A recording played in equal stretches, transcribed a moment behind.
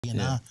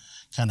and I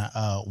kind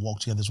of walk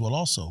together as well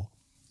also.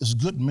 It's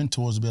good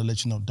mentors to be able to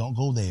let you know, don't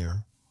go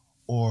there,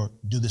 or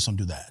do this, don't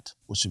do that,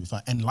 which should be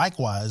fine. And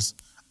likewise,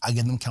 I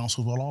give them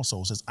counsel as well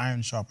also. It says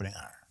iron sharpening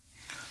iron.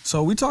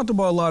 So we talked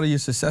about a lot of your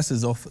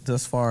successes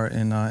thus far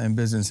in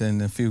business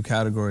in a few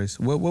categories.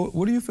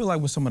 What do you feel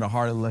like was some of the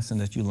harder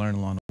lessons that you learned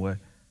along the way?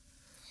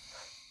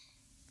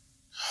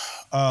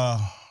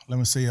 Let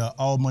me say,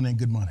 all money ain't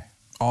good money.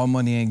 All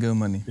money ain't good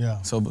money.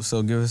 Yeah. So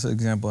give us an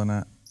example on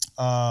that.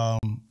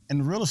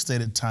 In real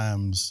estate at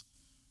times,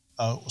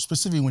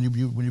 specifically when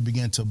you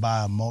begin to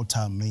buy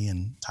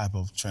multi-million type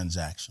of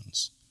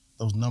transactions,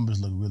 those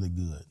numbers look really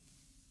good.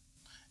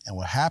 And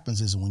what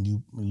happens is when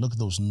you look at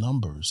those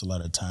numbers, a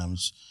lot of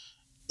times,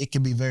 it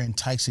can be very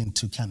enticing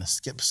to kind of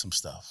skip some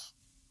stuff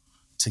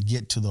to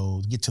get to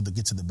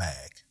the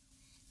bag.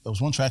 There was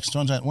one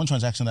transaction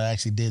that I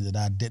actually did that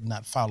I did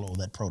not follow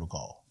that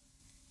protocol.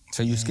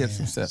 So you skipped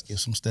some steps. Skipped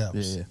some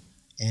steps. Yeah.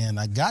 And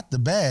I got the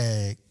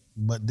bag,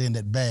 but then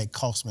that bag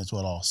cost me as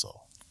well also.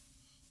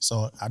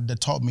 So that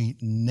taught me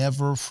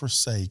never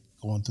forsake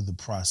going through the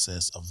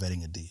process of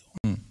vetting a deal.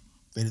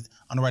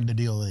 Underwrite the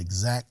deal the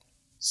exact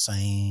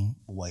same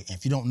way. And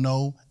if you don't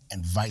know,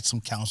 invite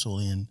some counsel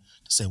in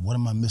to say, what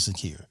am I missing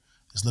here?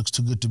 This looks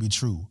too good to be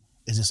true.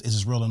 Is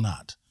this real or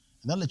not?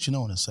 And they'll let you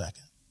know in a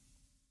second.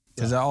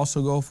 Does that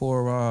also go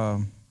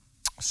for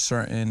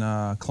certain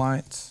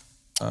clients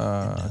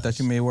that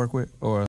you may work with, or?